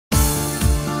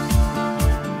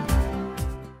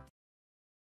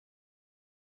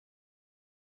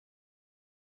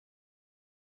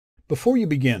Before you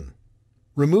begin,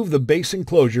 remove the base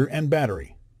enclosure and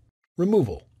battery.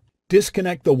 Removal.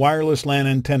 Disconnect the wireless LAN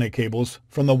antenna cables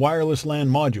from the wireless LAN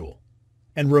module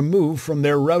and remove from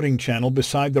their routing channel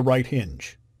beside the right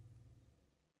hinge.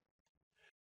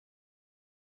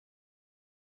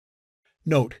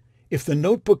 Note, if the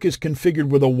notebook is configured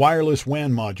with a wireless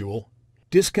WAN module,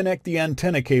 disconnect the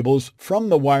antenna cables from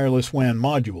the wireless WAN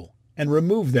module and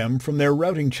remove them from their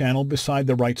routing channel beside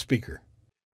the right speaker.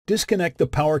 Disconnect the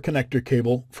power connector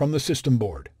cable from the system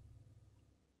board.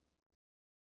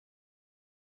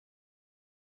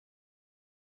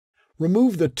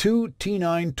 Remove the two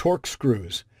T9 Torx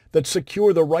screws that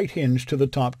secure the right hinge to the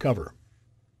top cover.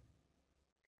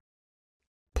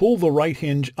 Pull the right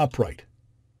hinge upright.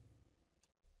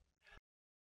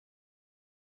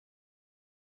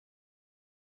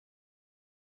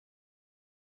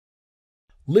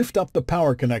 Lift up the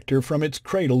power connector from its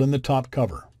cradle in the top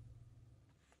cover.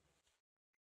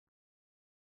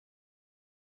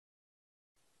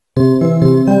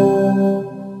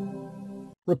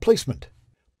 Replacement.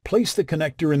 Place the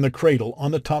connector in the cradle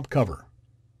on the top cover.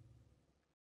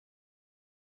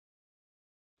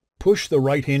 Push the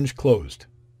right hinge closed.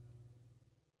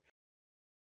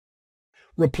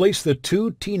 Replace the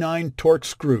two T9 Torx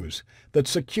screws that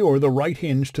secure the right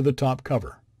hinge to the top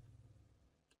cover.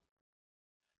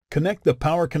 Connect the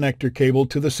power connector cable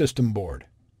to the system board.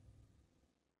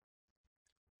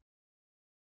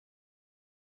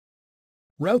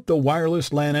 Route the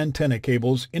wireless LAN antenna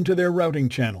cables into their routing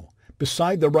channel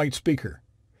beside the right speaker.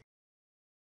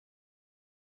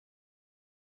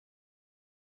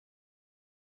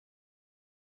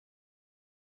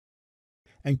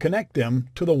 And connect them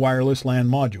to the wireless LAN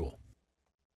module.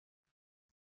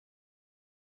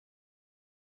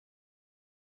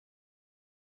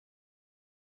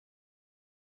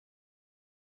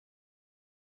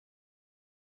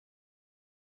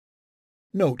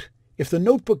 Note, if the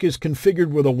notebook is configured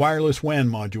with a wireless WAN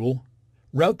module,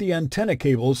 route the antenna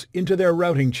cables into their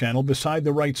routing channel beside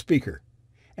the right speaker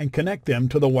and connect them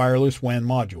to the wireless WAN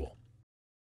module.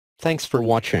 Thanks for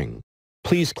watching.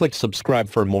 Please click subscribe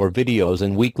for more videos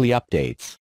and weekly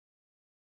updates.